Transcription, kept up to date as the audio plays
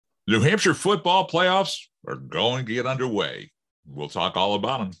The New Hampshire football playoffs are going to get underway. We'll talk all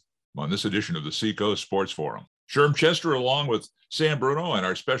about them on this edition of the Seacoast Sports Forum. Sherm Chester along with Sam Bruno and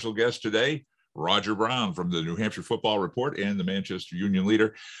our special guest today, Roger Brown from the New Hampshire Football Report and the Manchester Union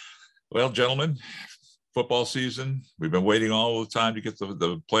Leader. Well, gentlemen, football season, we've been waiting all the time to get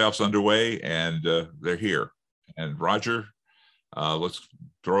the playoffs underway, and they're here. And Roger, let's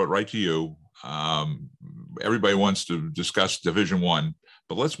throw it right to you. Everybody wants to discuss Division I,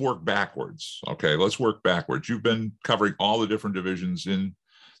 but let's work backwards. Okay, let's work backwards. You've been covering all the different divisions in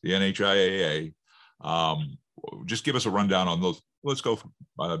the NHIAA. Just give us a rundown on those. Let's go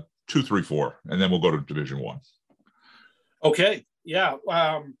 2, 3, 4, and then we'll go to Division I. Okay, yeah.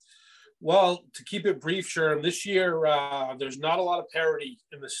 Well, to keep it brief, Sherm, this year there's not a lot of parity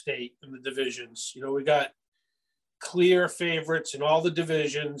in the state in the divisions. You know, we got clear favorites in all the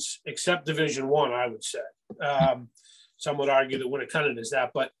divisions except Division I, I would say. Some would argue that Winnicott is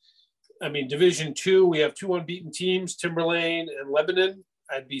that, but I mean, Division II, we have 2 unbeaten teams, Timberlane and Lebanon.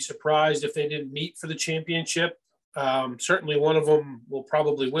 I'd be surprised if they didn't meet for the championship. Certainly one of them will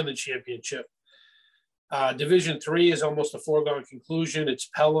probably win the championship. Division III is almost a foregone conclusion. It's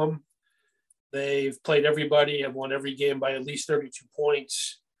Pelham. They've played everybody, have won every game by at least 32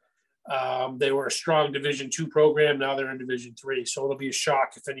 points. They were a strong Division II program. Now they're in Division III. So it'll be a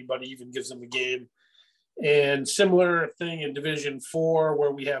shock if anybody even gives them a game. And similar thing in Division IV,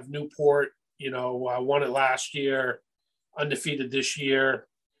 where we have Newport, won it last year, undefeated this year.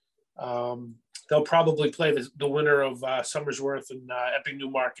 They'll probably play the winner of Somersworth and Epping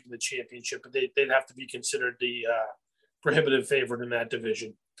Newmarket in the championship, but they'd have to be considered the prohibitive favorite in that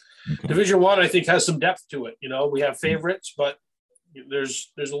division. Okay. Division I think, has some depth to it. We have favorites, but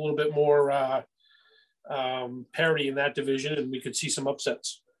there's a little bit more parity in that division, and we could see some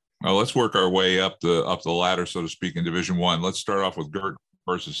upsets. Well, let's work our way up the ladder, so to speak, in Division I. Let's start off with Gert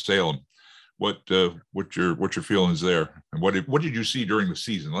versus Salem. What's your feelings there, and what did you see during the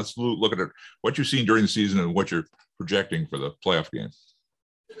season? Let's look at it. What you've seen during the season and what you're projecting for the playoff game.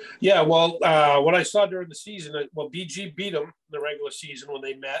 Yeah, well, what I saw during the season, BG beat them in the regular season when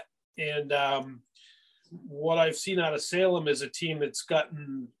they met, and what I've seen out of Salem is a team that's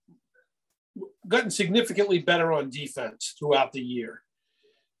gotten significantly better on defense throughout the year.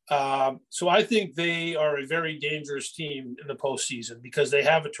 So I think they are a very dangerous team in the postseason because they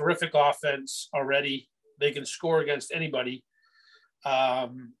have a terrific offense already. They can score against anybody.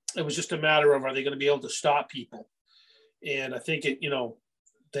 It was just a matter of, are they going to be able to stop people? And I think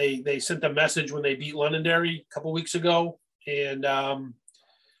they sent a message when they beat Londonderry a couple weeks ago. And,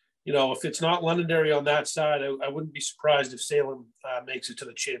 if it's not Londonderry on that side, I wouldn't be surprised if Salem makes it to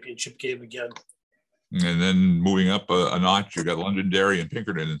the championship game again. And then moving up a notch, you got Londonderry and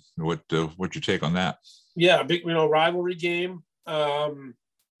Pinkerton. What you take on that? Yeah, big rivalry game.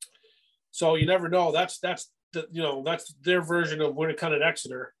 So you never know. That's their version of Winnicott and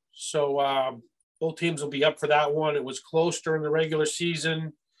Exeter. So both teams will be up for that one. It was close during the regular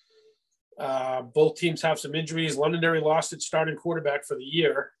season. Both teams have some injuries. Londonderry lost its starting quarterback for the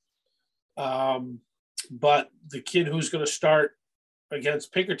year, but the kid who's going to start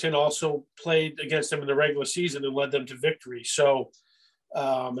against Pinkerton also played against them in the regular season and led them to victory. So,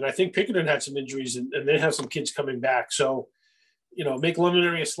 and I think Pinkerton had some injuries and they have some kids coming back. So, make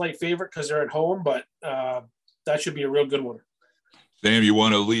Londonderry a slight favorite because they're at home, but that should be a real good one. Sam, you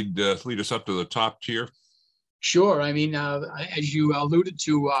want to lead us up to the top tier? Sure. I mean, as you alluded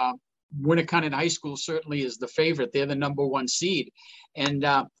to, Winnicott High School certainly is the favorite. They're the number 1 seed. And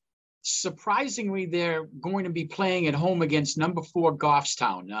surprisingly, they're going to be playing at home against number 4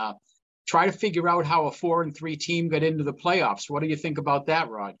 Goffstown. Try to figure out how a 4-3 team got into the playoffs. What do you think about that,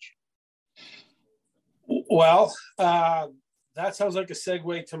 Raj? Well, that sounds like a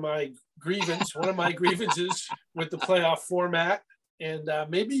segue to my grievance. One of my grievances with the playoff format. And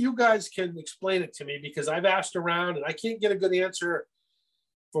maybe you guys can explain it to me because I've asked around and I can't get a good answer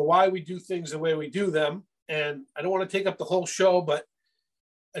for why we do things the way we do them. And I don't want to take up the whole show, but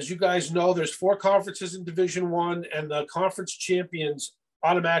as you guys know, there's 4 conferences in Division I, and the conference champions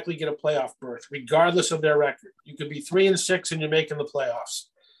automatically get a playoff berth, regardless of their record. You could be 3-6 and you're making the playoffs.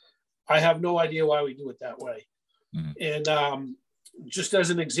 I have no idea why we do it that way. Mm-hmm. And just as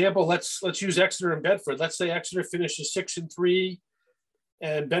an example, let's use Exeter and Bedford. Let's say Exeter finishes 6-3,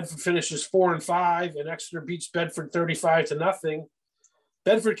 and Bedford finishes 4-5, and Exeter beats Bedford 35-0.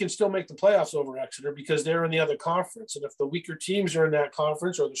 Bedford can still make the playoffs over Exeter because they're in the other conference. And if the weaker teams are in that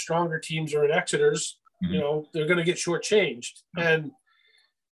conference or the stronger teams are in Exeter's, mm-hmm. They're going to get shortchanged. Mm-hmm. And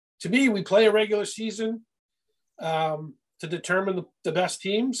to me, we play a regular season to determine the best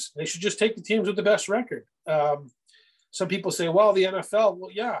teams. They should just take the teams with the best record. some people say, well, the NFL,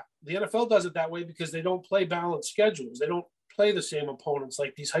 well, yeah, the NFL does it that way because they don't play balanced schedules. They don't play the same opponents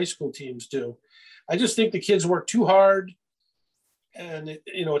like these high school teams do. I just think the kids work too hard, and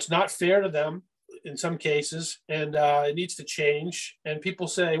it's not fair to them in some cases, and it needs to change. And people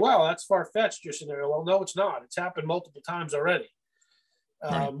say, well, that's far-fetched, your scenario. Well, no, it's not. It's happened multiple times already.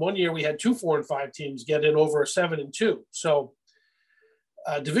 Right. One year we had 2 4-5 teams get in over a 7-2. So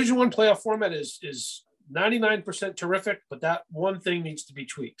Division I playoff format is 99% terrific, but that one thing needs to be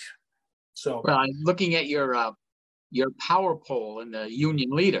tweaked. So, well, looking at your power poll and the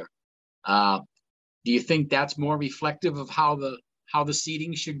union leader, do you think that's more reflective of how the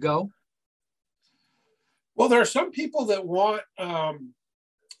seeding should go? Well, there are some people that want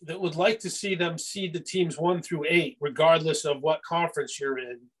that would like to see them seed the teams 1 through 8, regardless of what conference you're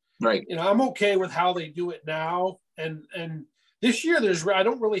in. Right. I'm okay with how they do it now, and this year I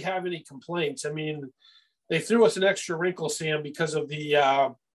don't really have any complaints. I mean, they threw us an extra wrinkle, Sam, because of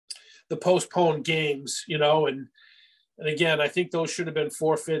the postponed games, and again, I think those should have been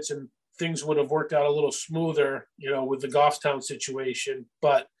forfeits, and things would have worked out a little smoother, with the Goffstown situation,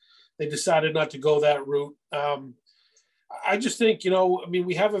 but they decided not to go that route. I just think,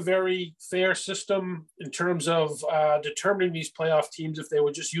 we have a very fair system in terms of determining these playoff teams if they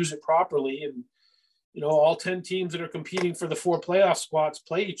would just use it properly. And, all 10 teams that are competing for the 4 playoff spots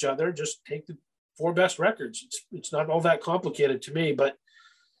play each other, just take the 4 best records. It's not all that complicated to me, but,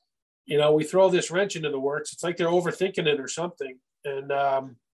 we throw this wrench into the works. It's like they're overthinking it or something. And,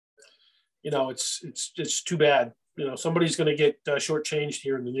 it's too bad. Somebody's going to get shortchanged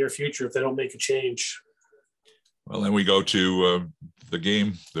here in the near future if they don't make a change. Well, then we go to the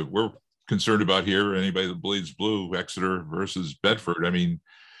game that we're concerned about here. Anybody that bleeds blue, Exeter versus Bedford. I mean,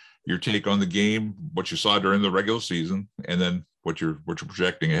 your take on the game, what you saw during the regular season, and then what you're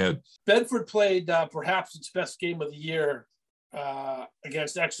projecting ahead. Bedford played perhaps its best game of the year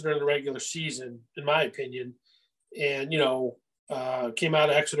against Exeter in the regular season, in my opinion, and came out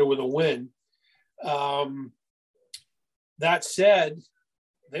of Exeter with a win. That said,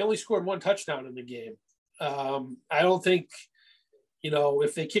 they only scored 1 touchdown in the game. I don't think,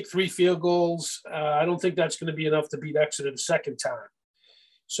 if they kick 3 field goals, I don't think that's going to be enough to beat Exeter the second time.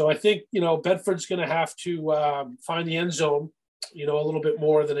 So I think, Bedford's going to have to find the end zone, a little bit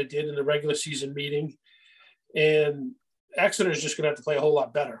more than it did in the regular season meeting. And Exeter is just going to have to play a whole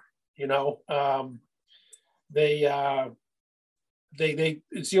lot better.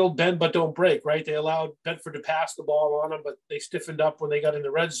 It's the old bend but don't break, right? They allowed Bedford to pass the ball on them, but they stiffened up when they got in the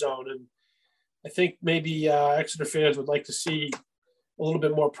red zone. And I think maybe Exeter fans would like to see a little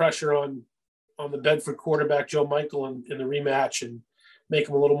bit more pressure on the Bedford quarterback, Joe Michael, in the rematch and make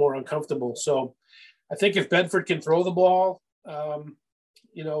him a little more uncomfortable. So I think if Bedford can throw the ball,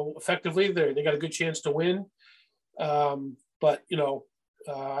 effectively, they got a good chance to win. But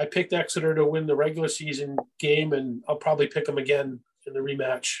I picked Exeter to win the regular season game, and I'll probably pick them again in the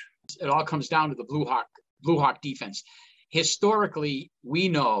rematch. It all comes down to the Blue Hawk defense. Historically, we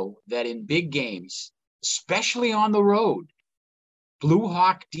know that in big games, especially on the road, Blue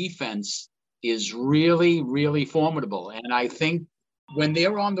Hawk defense is really, really formidable. And I think when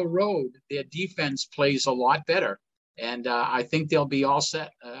they're on the road, their defense plays a lot better. And I think they'll be all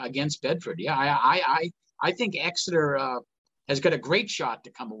set against Bedford. Yeah, I think Exeter has got a great shot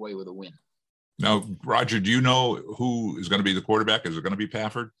to come away with a win. Now, Roger, do you know who is going to be the quarterback? Is it going to be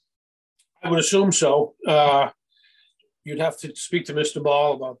Pafford? I would assume so. You'd have to speak to Mr.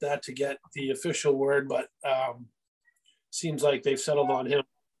 Ball about that to get the official word, but seems like they've settled on him,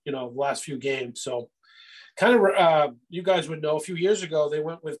 the last few games. So kind of, you guys would know, a few years ago, they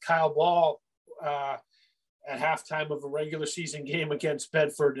went with Kyle Ball at halftime of a regular season game against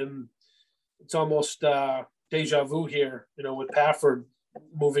Bedford. And it's almost deja vu here, with Pafford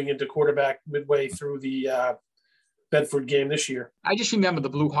moving into quarterback midway through the Bedford game this year. I just remember the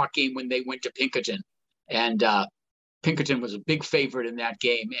Blue Hawk game when they went to Pinkerton, and Pinkerton was a big favorite in that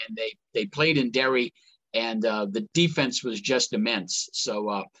game, and they played in Derry, and the defense was just immense.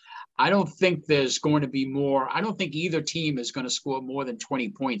 So I don't think there's going to be more. I don't think either team is going to score more than 20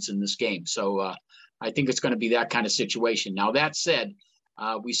 points in this game. So I think it's going to be that kind of situation. Now, that said,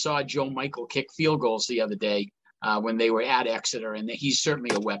 we saw Joe Michael kick field goals the other day when they were at Exeter, and he's certainly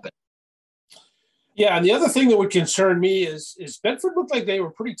a weapon. Yeah, and the other thing that would concern me is Bedford looked like they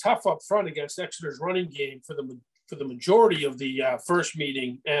were pretty tough up front against Exeter's running game for the majority of the first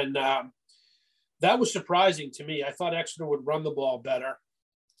meeting, and that was surprising to me. I thought Exeter would run the ball better.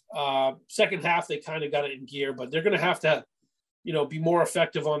 Second half, they kind of got it in gear, but they're going to have to, be more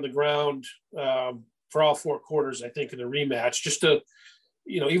effective on the ground for all 4 quarters, I think, in the rematch, just to,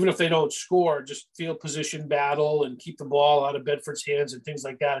 even if they don't score, just field position battle and keep the ball out of Bedford's hands and things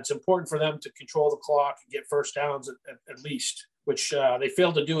like that. It's important for them to control the clock and get first downs at least, which they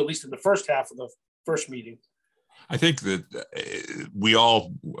failed to do, at least in the first half of the first meeting. I think that we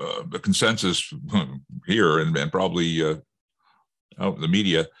all, the consensus here and probably the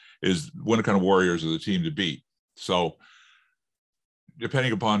media is Winnicott Warriors are the team to beat. So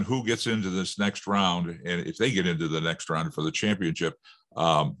depending upon who gets into this next round, and if they get into the next round for the championship,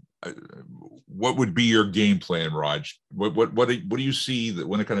 what would be your game plan, Raj? What do you see that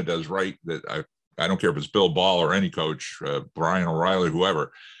Winnicott does right? That I don't care if it's Bill Ball or any coach, Brian O'Reilly,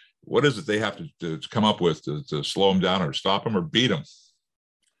 whoever. What is it they have to come up with to slow them down or stop them or beat them?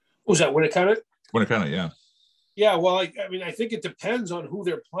 Was that Winnicott? Winnicott, yeah. Yeah, well, I think it depends on who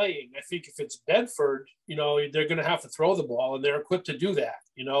they're playing. I think if it's Bedford, they're going to have to throw the ball, and they're equipped to do that.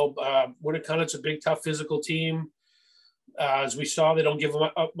 Winnicott's a big, tough, physical team. As we saw, they don't give them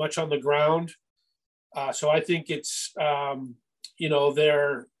up much on the ground. So I think it's,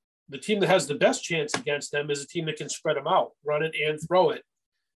 they're the team that has the best chance against them is a team that can spread them out, run it and throw it,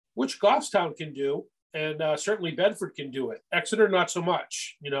 which Goffstown can do, and certainly Bedford can do it. Exeter, not so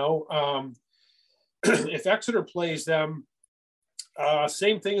much. If Exeter plays them,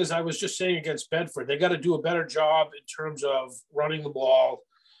 same thing as I was just saying against Bedford. They got to do a better job in terms of running the ball,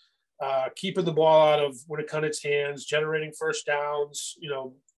 keeping the ball out of Winnicott's hands, generating first downs,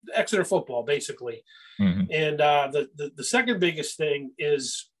 Exeter football, basically. Mm-hmm. And the second biggest thing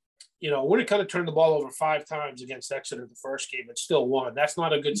is, Winnicott turned the ball over 5 times against Exeter the first game and still won. That's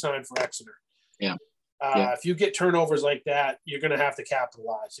not a good sign for Exeter. Yeah. If you get turnovers like that, you're going to have to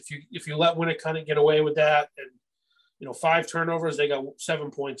capitalize. If you let Winnicott get away with that, and 5 turnovers, they got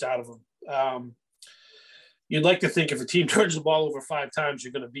 7 points out of them. You'd like to think if a team turns the ball over 5 times,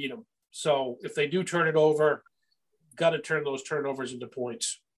 you're going to beat them. So if they do turn it over, got to turn those turnovers into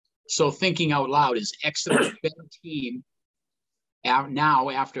points. So thinking out loud, is Exeter a better team now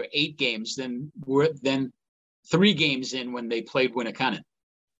after 8 games than 3 games in when they played Winnicott?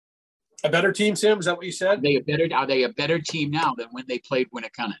 A better team, Sam? Is that what you said? Are they a better team now than when they played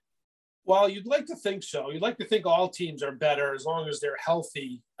Winnicott? Well, you'd like to think so. You'd like to think all teams are better as long as they're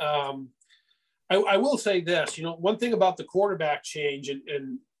healthy. I will say this, one thing about the quarterback change,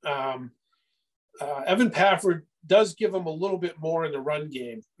 and Evan Pafford does give him a little bit more in the run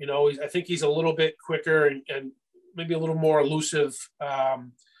game. I think he's a little bit quicker and maybe a little more elusive.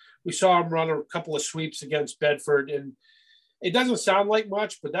 We saw him run a couple of sweeps against Bedford, and it doesn't sound like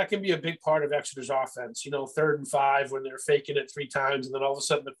much, but that can be a big part of Exeter's offense. 3rd and 5 when they're faking it 3 times, and then all of a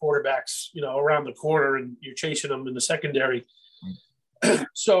sudden the quarterback's, around the corner and you're chasing them in the secondary.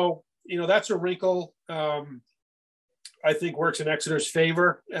 So, that's a wrinkle I think works in Exeter's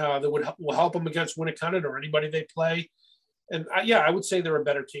favor that will help them against Winnicott or anybody they play. And I would say they're a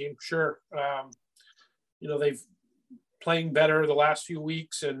better team. Sure. They've playing better the last few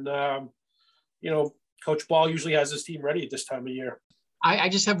weeks, and, Coach Ball usually has his team ready at this time of year. I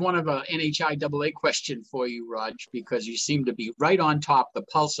just have one of a NHIAA question for you, Raj, because you seem to be right on top the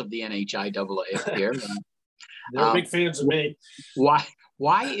pulse of the NHIAA here. They're big fans of me.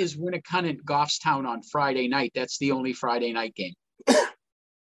 Why is Winnicott Goffstown on Friday night? That's the only Friday night game.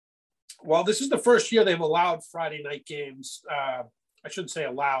 Well, this is the first year they've allowed Friday night games. I shouldn't say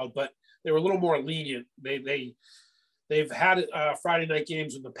allowed, but they were a little more lenient. They've had Friday night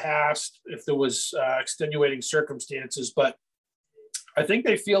games in the past if there was extenuating circumstances, but I think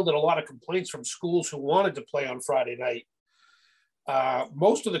they fielded a lot of complaints from schools who wanted to play on Friday night.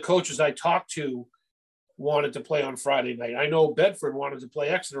 Most of the coaches I talked to wanted to play on Friday night. I know Bedford wanted to play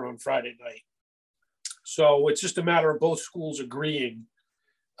Exeter on Friday night. So it's just a matter of both schools agreeing.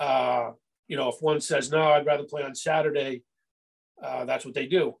 If one says, no, I'd rather play on Saturday, that's what they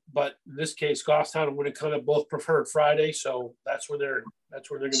do. But in this case, Goffstown and Winnicott both preferred Friday, so that's where they're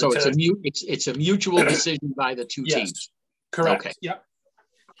going to. So it's a mutual decision by the 2 teams. Correct. Okay. Yep.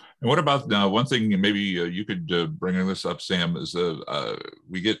 And what about one thing? Maybe you could bring this up, Sam. Is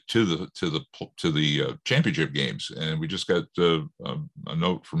we get to the championship games, and we just got a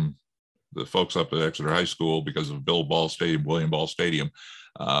note from the folks up at Exeter High School because of Bill Ball Stadium, William Ball Stadium,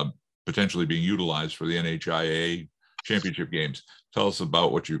 potentially being utilized for the NHIAA championship games. Tell us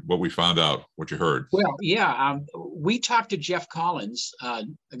about what we found out, what you heard. Well, yeah, we talked to Jeff Collins,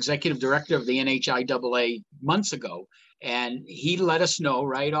 executive director of the NHIAA, months ago, and he let us know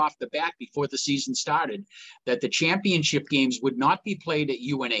right off the bat before the season started that the championship games would not be played at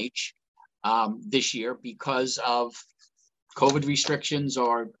UNH this year because of COVID restrictions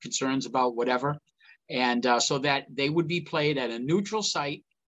or concerns about whatever, and so that they would be played at a neutral site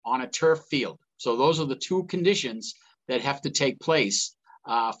on a turf field. So those are the 2 conditions that have to take place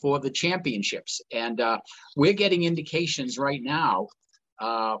for the championships. And we're getting indications right now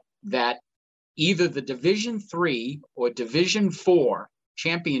that either the Division III or Division IV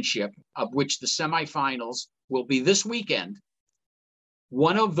championship, of which the semifinals will be this weekend,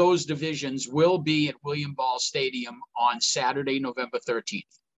 one of those divisions will be at William Ball Stadium on Saturday, November 13th.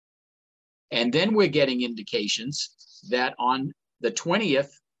 And then we're getting indications that on the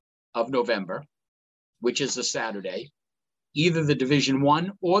 20th of November, which is a Saturday, either the Division I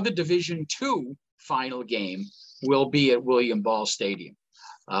or the Division II final game will be at William Ball Stadium.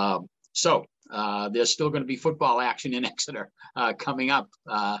 So there's still going to be football action in Exeter coming up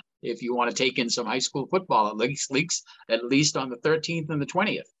if you want to take in some high school football, at least on the 13th and the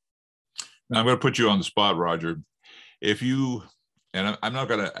 20th. Now, I'm going to put you on the spot, Roger. If you, and I'm not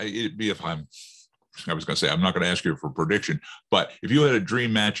going to, it'd be if I'm going to say, I'm not going to ask you for a prediction, but if you had a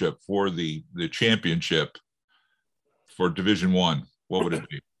dream matchup for the championship for Division I, what would it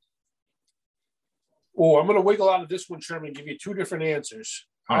be? Oh, I'm going to wiggle out of this one, Sherman, and give you two different answers.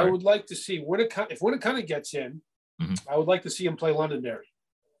 All right. I would like to see if Winnicott gets in, I would like to see him play Londonderry.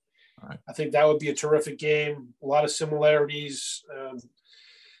 All right. I think that would be a terrific game. A lot of similarities.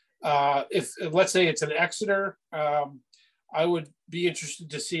 If let's say it's an Exeter, I would be interested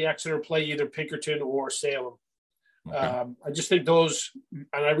to see Exeter play either Pinkerton or Salem. Okay. I just think those, and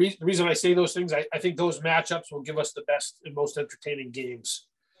the reason I say those things, I think those matchups will give us the best and most entertaining games.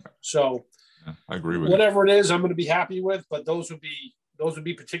 So yeah, I agree with whatever it is, I'm going to be happy with, but those would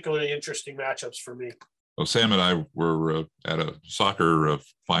be particularly interesting matchups for me. Well, Sam and I were at a soccer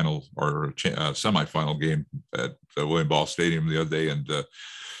final or a semifinal game at William Ball Stadium the other day, and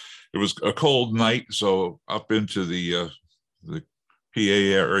it was a cold night. So up into the PA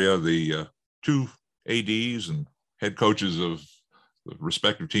area, the two ADs and head coaches of the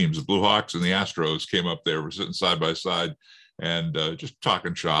respective teams, the Blue Hawks and the Astros, came up there. We're sitting side by side and just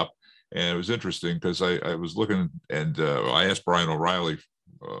talking shop. And it was interesting because I was looking and I asked Brian O'Reilly,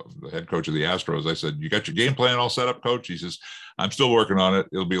 the head coach of the Astros, I said, "You got your game plan all set up, coach?" He says, "I'm still working on it.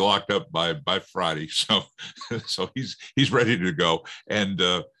 It'll be locked up by Friday." So he's ready to go. And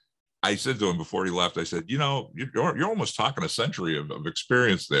I said to him before he left, I said, you're almost talking a century of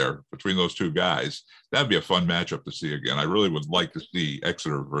experience there between those two guys. That'd be a fun matchup to see again. I really would like to see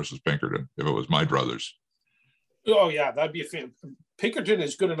Exeter versus Pinkerton if it was my druthers. Oh, yeah, that'd be a fan. Pinkerton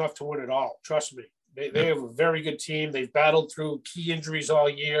is good enough to win it all. Trust me. They have a very good team. They've battled through key injuries all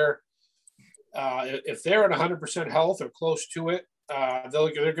year. If they're at 100% health or close to it,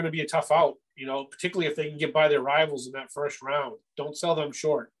 they're going to be a tough out, particularly if they can get by their rivals in that first round. Don't sell them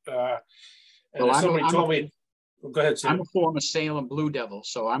short. Somebody told me, go ahead, Sam. I'm a former Salem Blue Devil,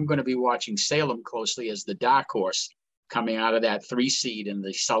 so I'm going to be watching Salem closely as the dark horse coming out of that 3 seed in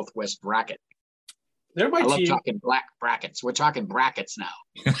the Southwest bracket. They're my I team. love talking black brackets. We're talking brackets now.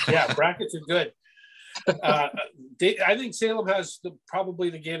 Yeah, brackets are good. I think Salem has probably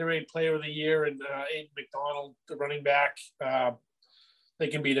the Gatorade Player of the Year, and Aiden McDonald, the running back. They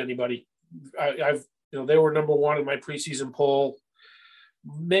can beat anybody. They were number one in my preseason poll.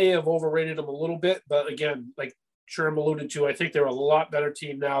 May have overrated them a little bit, but again, like Sherm alluded to, I think they're a lot better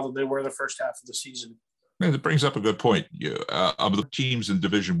team now than they were the first half of the season. Man, that brings up a good point. Of the teams in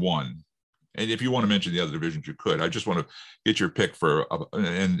Division I, and if you want to mention the other divisions, you could. I just want to get your pick for,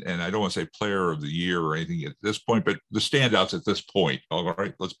 and I don't want to say player of the year or anything at this point, but the standouts at this point. All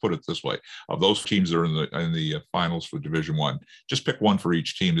right, let's put it this way: of those teams that are in the finals for Division I, just pick one for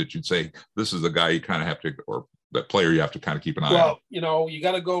each team that you'd say this is the guy you kind of have to, or that player you have to kind of keep an eye on. Well, you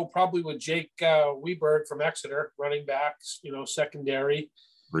got to go probably with Jake Weberg from Exeter, running backs. Secondary.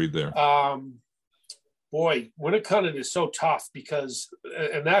 Read there. Boy, Winnicott is so tough because,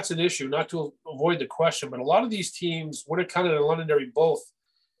 and that's an issue, not to avoid the question, but a lot of these teams, Winnicott and Londonderry both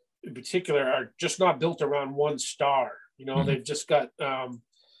in particular, are just not built around one star. They've just got,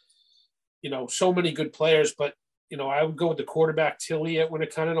 so many good players, but, I would go with the quarterback Tilly at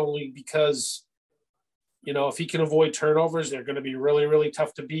Winnicott only because, if he can avoid turnovers, they're going to be really, really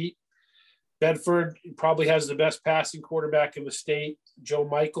tough to beat. Bedford probably has the best passing quarterback in the state, Joe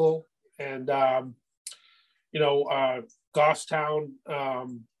Michael, and, Goffstown,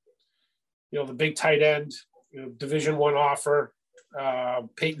 the big tight end, Division I offer,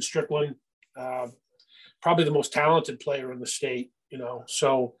 Peyton Strickland, probably the most talented player in the state,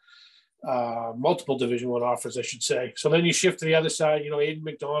 so multiple Division I offers, I should say. So then you shift to the other side, Aiden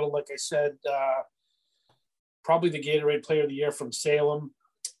McDonald, like I said, probably the Gatorade Player of the Year from Salem.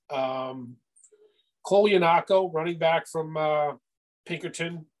 Cole Yanako, running back from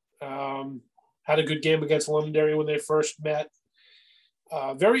Pinkerton, had a good game against Londonderry when they first met.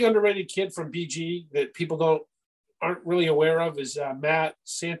 Very underrated kid from BG that people don't aren't really aware of is Matt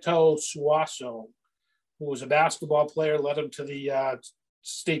Santo Suaso, who was a basketball player, led him to the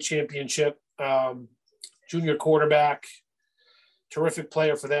state championship, junior quarterback, terrific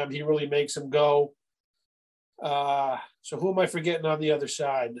player for them. He really makes them go. So who am I forgetting on the other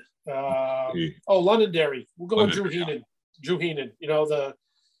side? Londonderry. We'll go with Drew Heenan. Drew Heenan,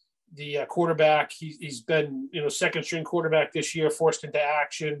 the quarterback. He's been, second string quarterback this year, forced into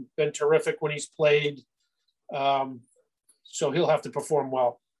action, been terrific when he's played. So he'll have to perform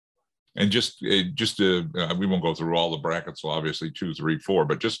well. And just we won't go through all the brackets, so obviously 2, 3, 4,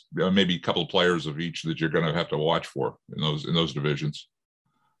 but just maybe a couple of players of each that you're going to have to watch for in those divisions.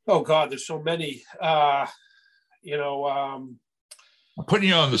 Oh God, there's so many. I'm putting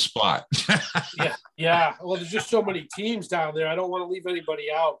you on the spot. yeah. Well, there's just so many teams down there. I don't want to leave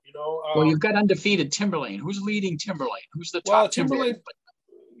anybody out. Well, you've got undefeated Timberlane. Who's leading Timberlane? Who's the top Timberlane?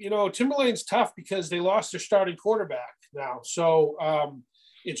 Timberlane's tough because they lost their starting quarterback now. So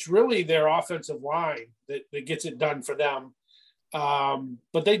it's really their offensive line that gets it done for them.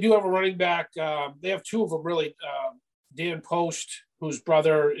 But they do have a running back. They have 2 of them, really. Dan Post, whose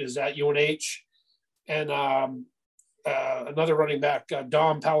brother is at UNH, and another running back,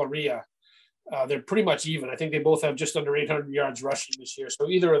 Dom Palaria. They're pretty much even. I think they both have just under 800 yards rushing this year. So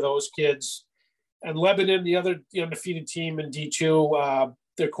either of those kids. And Lebanon, the undefeated team in D2,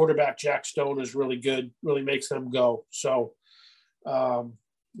 their quarterback, Jack Stone, is really good, really makes them go. So,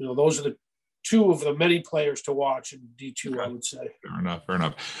 those are the 2 of the many players to watch in D2, okay. I would say. Fair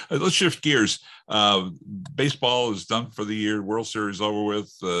enough. Let's shift gears. Baseball is done for the year. World Series over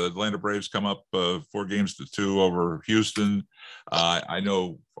with. Atlanta Braves come up 4-2 over Houston. I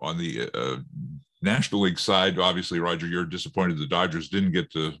know on the National League side, obviously, Roger, you're disappointed the Dodgers didn't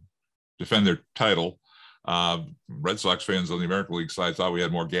get to defend their title. Red Sox fans on the American League side thought we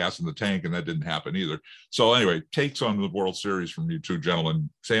had more gas in the tank, and that didn't happen either. So anyway, takes on the World Series from you 2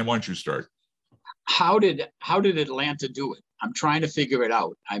 gentlemen. Sam, why don't you start? How did Atlanta do it? I'm trying to figure it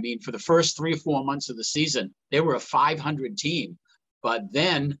out. I mean, for the first 3 or 4 months of the season, they were a 500 team, but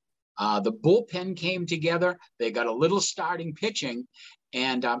then the bullpen came together. They got a little starting pitching.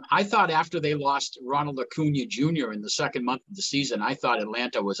 And I thought after they lost Ronald Acuna Jr. in the second month of the season, I thought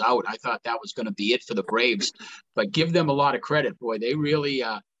Atlanta was out. I thought that was going to be it for the Braves. But give them a lot of credit, boy. They really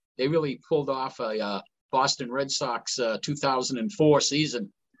pulled off a Boston Red Sox 2004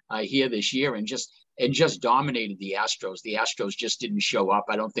 season here this year and just dominated the Astros. The Astros just didn't show up.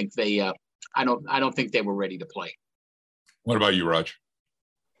 I don't think they were ready to play. What about you, Raj?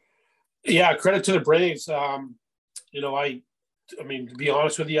 Yeah, credit to the Braves. I mean, to be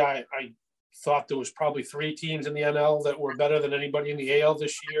honest with you, I thought there was probably 3 teams in the NL that were better than anybody in the AL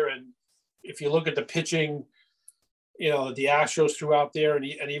this year. And if you look at the pitching, the Astros threw out there and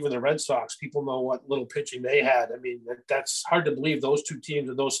even the Red Sox, people know what little pitching they had. I mean, that's hard to believe those 2 teams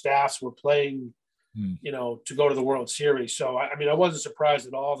and those staffs were playing, to go to the World Series. So, I wasn't surprised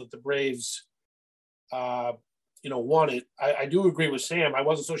at all that the Braves, won it. I do agree with Sam. I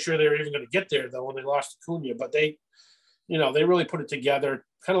wasn't so sure they were even going to get there, though, when they lost Acuna, but they really put it together,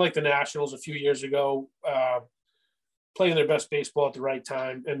 kind of like the Nationals a few years ago, playing their best baseball at the right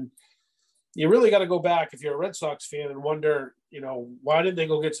time. And you really got to go back if you're a Red Sox fan and wonder, why didn't they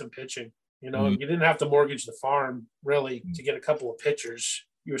go get some pitching? You didn't have to mortgage the farm really to get a couple of pitchers.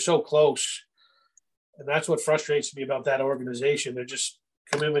 You were so close. And that's what frustrates me about that organization. They're just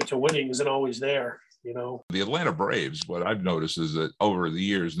commitment to winning isn't always there. The Atlanta Braves, what I've noticed is that over the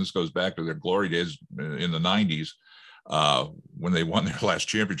years, and this goes back to their glory days in the 90s, when they won their last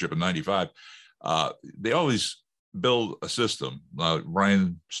championship in 95, they always build a system.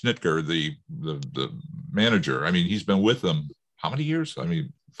 Ryan Snitker, the manager, he's been with them how many years?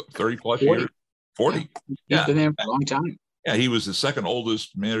 30 plus 40. Years? 40. Yeah. He's been there for a long time. Yeah, he was the second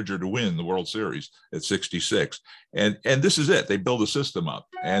oldest manager to win the World Series at 66. And this is it. They build a system up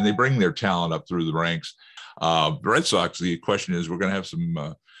and they bring their talent up through the ranks. The Red Sox, the question is, we're going to have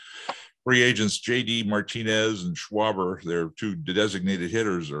some free agents. J.D. Martinez and Schwarber, their 2 designated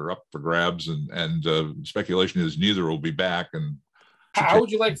hitters, are up for grabs. And speculation is neither will be back. And how would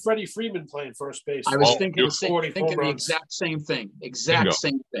you like Freddie Freeman playing first base? I was thinking the exact same thing.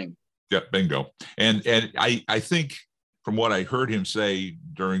 Same thing. Yeah, bingo. And I think, from what I heard him say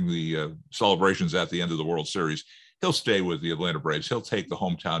during the celebrations at the end of the World Series, he'll stay with the Atlanta Braves. He'll take the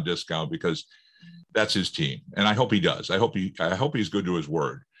hometown discount because that's his team. And I hope he does. I hope he's good to his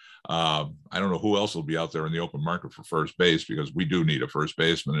word. I don't know who else will be out there in the open market for first base, because we do need a first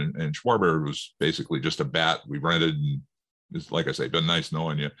baseman. And Schwarber was basically just a bat we rented. And it's, like I say, been nice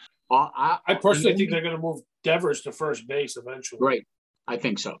knowing you. Well, I personally think they're going to move Devers to first base eventually. Right. I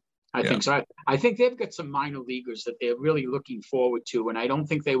think so. I think so. I think they've got some minor leaguers that they're really looking forward to, and I don't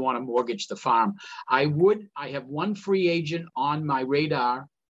think they want to mortgage the farm. I have one free agent on my radar,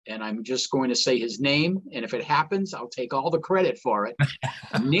 and I'm just going to say his name, and if it happens, I'll take all the credit for it.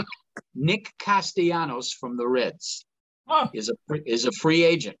 Nick Castellanos from the Reds is a free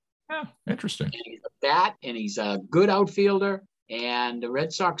agent. Yeah, interesting. And he's a bat, and he's a good outfielder, and the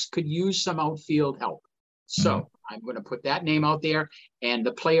Red Sox could use some outfield help. So I'm going to put that name out there. And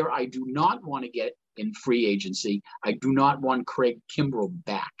the player I do not want to get in free agency, I do not want Craig Kimbrell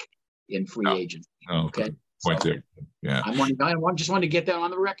back in free agency. Oh, okay. Point there. Yeah. I just want to get that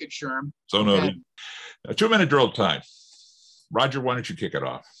on the record, Sherm. So noted. A 2-minute drill time. Roger, why don't you kick it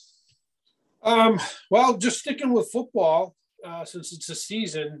off? Well, just sticking with football, since it's a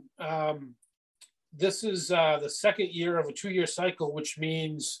season, this is the second year of a 2-year cycle, which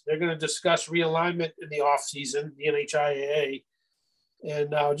means they're going to discuss realignment in the offseason, the NHIAA.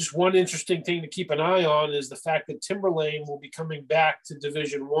 And just one interesting thing to keep an eye on is the fact that Timberlane will be coming back to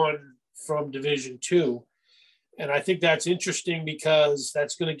Division I from Division II. And I think that's interesting because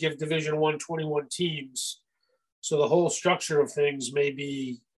that's going to give Division I 21 teams. So the whole structure of things may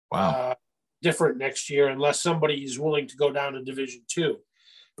be different next year unless somebody is willing to go down to Division II.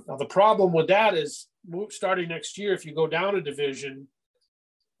 Now, the problem with that is starting next year, if you go down a division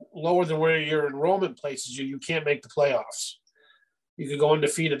lower than where your enrollment places you, you can't make the playoffs. You could go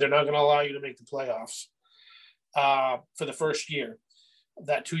undefeated. They're not going to allow you to make the playoffs for the first year of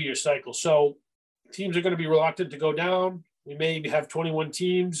that 2-year cycle. So teams are going to be reluctant to go down. We may have 21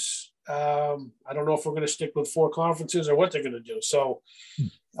 teams. I don't know if we're going to stick with 4 conferences or what they're going to do. So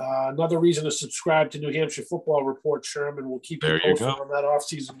another reason to subscribe to New Hampshire Football Report, Sherman. We'll keep you posted on that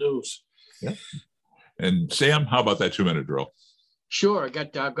off-season news. Yeah. And Sam, how about that 2-minute drill? Sure.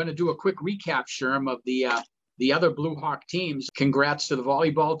 I'm going to do a quick recap, Sherm, of the other Blue Hawk teams. Congrats to the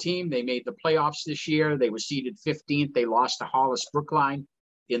volleyball team. They made the playoffs this year. They were seeded 15th. They lost to Hollis Brookline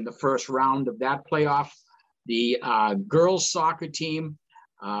in the first round of that playoff. The girls soccer team,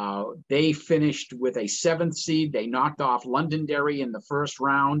 they finished with a 7th seed. They knocked off Londonderry in the first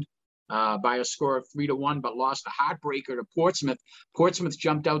round by a score of 3-1, but lost a heartbreaker to Portsmouth. Portsmouth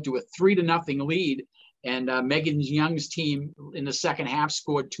jumped out to a 3-0 lead, and Megan Young's team in the second half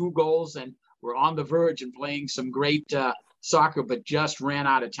scored 2 goals and were on the verge and playing some great soccer, but just ran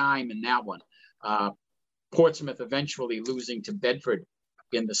out of time in that one. Portsmouth eventually losing to Bedford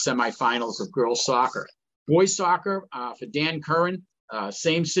in the semifinals of girls soccer. Boys soccer for Dan Curran,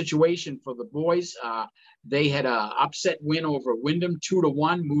 same situation for the boys. They had an upset win over Wyndham,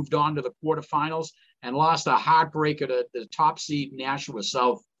 2-1, moved on to the quarterfinals, and lost a heartbreaker to the top seed Nashua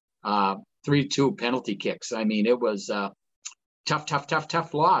South, 3-2 penalty kicks. I mean, it was a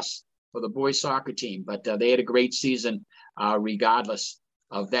tough loss for the boys soccer team, but they had a great season regardless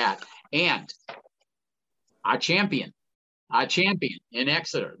of that. And our champion in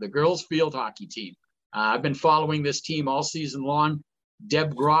Exeter, the girls field hockey team. I've been following this team all season long.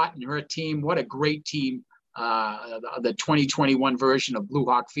 Deb Grott and her team, what a great team. The 2021 version of Blue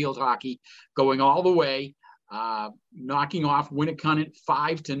Hawk field hockey, going all the way, knocking off Winnicott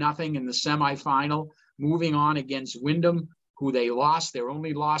 5-0 in the semifinal, moving on against Wyndham, who they lost. Their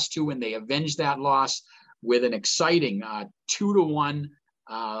only loss to, and they avenged that loss with an exciting 2-1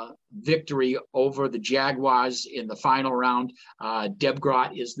 victory over the Jaguars in the final round. Deb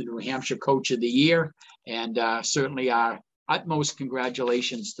Grott is the New Hampshire Coach of the Year, and certainly our utmost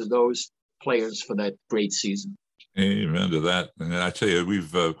congratulations to those players for that great season. Amen to that. And I tell you,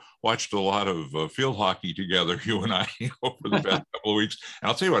 we've watched a lot of field hockey together, you and I, over the past couple of weeks. And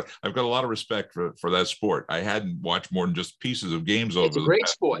I'll tell you what, I've got a lot of respect for that sport. I hadn't watched more than just pieces of games over. It's a great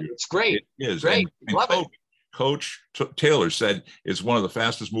sport. It's great. It is. Great. And Love it. Coach Taylor said it's one of the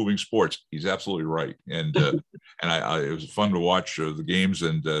fastest moving sports. He's absolutely right. And it was fun to watch the games,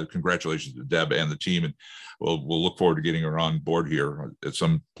 and congratulations to Deb and the team. And we'll look forward to getting her on board here at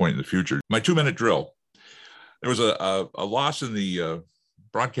some point in the future. My 2-minute drill. There was a loss in the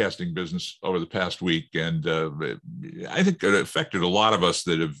broadcasting business over the past week, and I think it affected a lot of us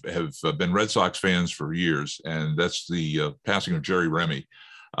that have been Red Sox fans for years, and that's the passing of Jerry Remy.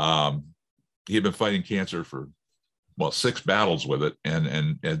 He had been fighting cancer for 6 battles with it,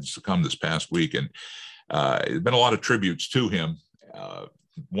 and had succumbed this past week. And there's been a lot of tributes to him.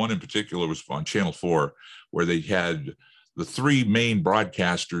 One in particular was on Channel 4, where they had the 3 main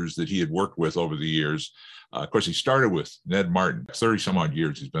broadcasters that he had worked with over the years. Of course, he started with Ned Martin. 30 some odd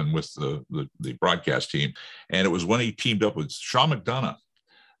years he's been with the broadcast team. And it was when he teamed up with Sean McDonough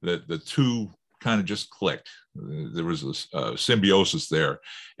that the two kind of just clicked. There was a symbiosis there.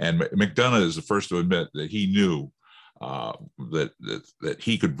 And McDonough is the first to admit that he knew that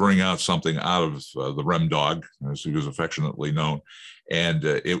he could bring out something out of the Rem Dog, as he was affectionately known. And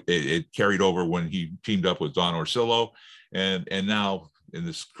it carried over when he teamed up with Don Orsillo, and now in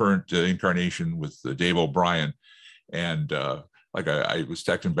this current incarnation with Dave O'Brien. And like I was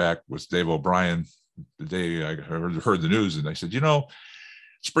texting back with Dave O'Brien the day I heard the news, and I said,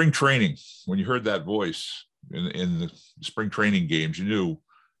 spring training, when you heard that voice in the spring training games, you knew,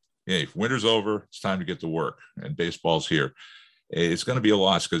 hey, winter's over, it's time to get to work, and baseball's here. It's going to be a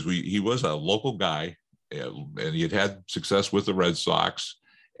loss because he was a local guy, and he had success with the Red Sox,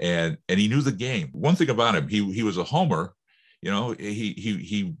 and he knew the game. One thing about him, he was a homer, but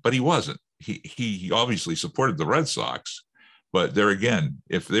he wasn't. He obviously supported the Red Sox, but there again,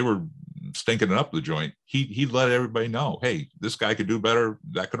 if they were stinking up the joint, he let everybody know, hey, this guy could do better.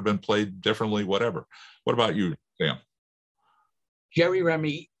 That could have been played differently, whatever. What about you, Sam? Jerry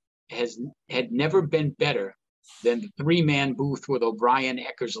Remy had never been better than the three-man booth with O'Brien,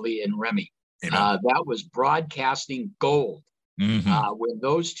 Eckersley, and Remy. That was broadcasting gold. Mm-hmm. When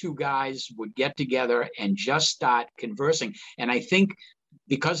those two guys would get together and just start conversing. And I think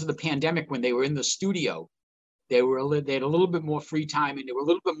because of the pandemic, when they were in the studio, they had a little bit more free time, and they were a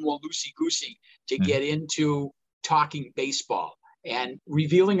little bit more loosey-goosey to get into talking baseball and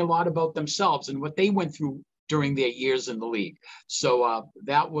revealing a lot about themselves and what they went through during their years in the league. So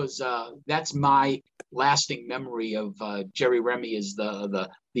that's my lasting memory of Jerry Remy, is the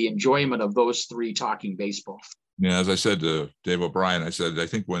enjoyment of those three talking baseball. Yeah, as I said to Dave O'Brien, I said, I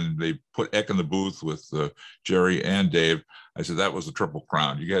think when they put Eck in the booth with Jerry and Dave, I said that was the triple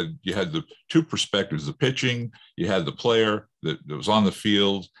crown. You had the two perspectives: the pitching, you had the player that was on the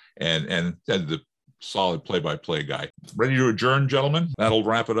field, and had the solid play-by-play guy. Ready to adjourn, gentlemen? That'll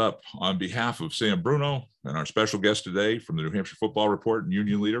wrap it up. On behalf of Sam Bruno and our special guest today from the New Hampshire Football Report and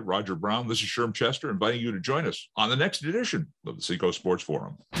Union Leader, Roger Brown, this is Sherm Chester inviting you to join us on the next edition of the Seacoast Sports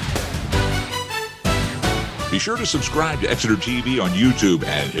Forum. Be sure to subscribe to Exeter TV on YouTube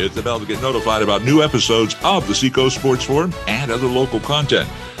and hit the bell to get notified about new episodes of the Seacoast Sports Forum and other local content.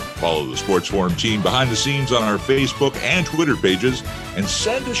 Follow the Sports Forum team behind the scenes on our Facebook and Twitter pages, and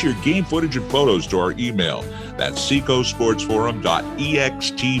send us your game footage and photos to our email. That's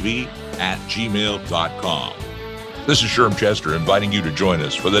seacoastsportsforum.extv@gmail.com. This is Sherm Chester inviting you to join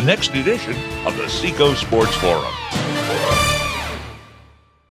us for the next edition of the Seacoast Sports Forum.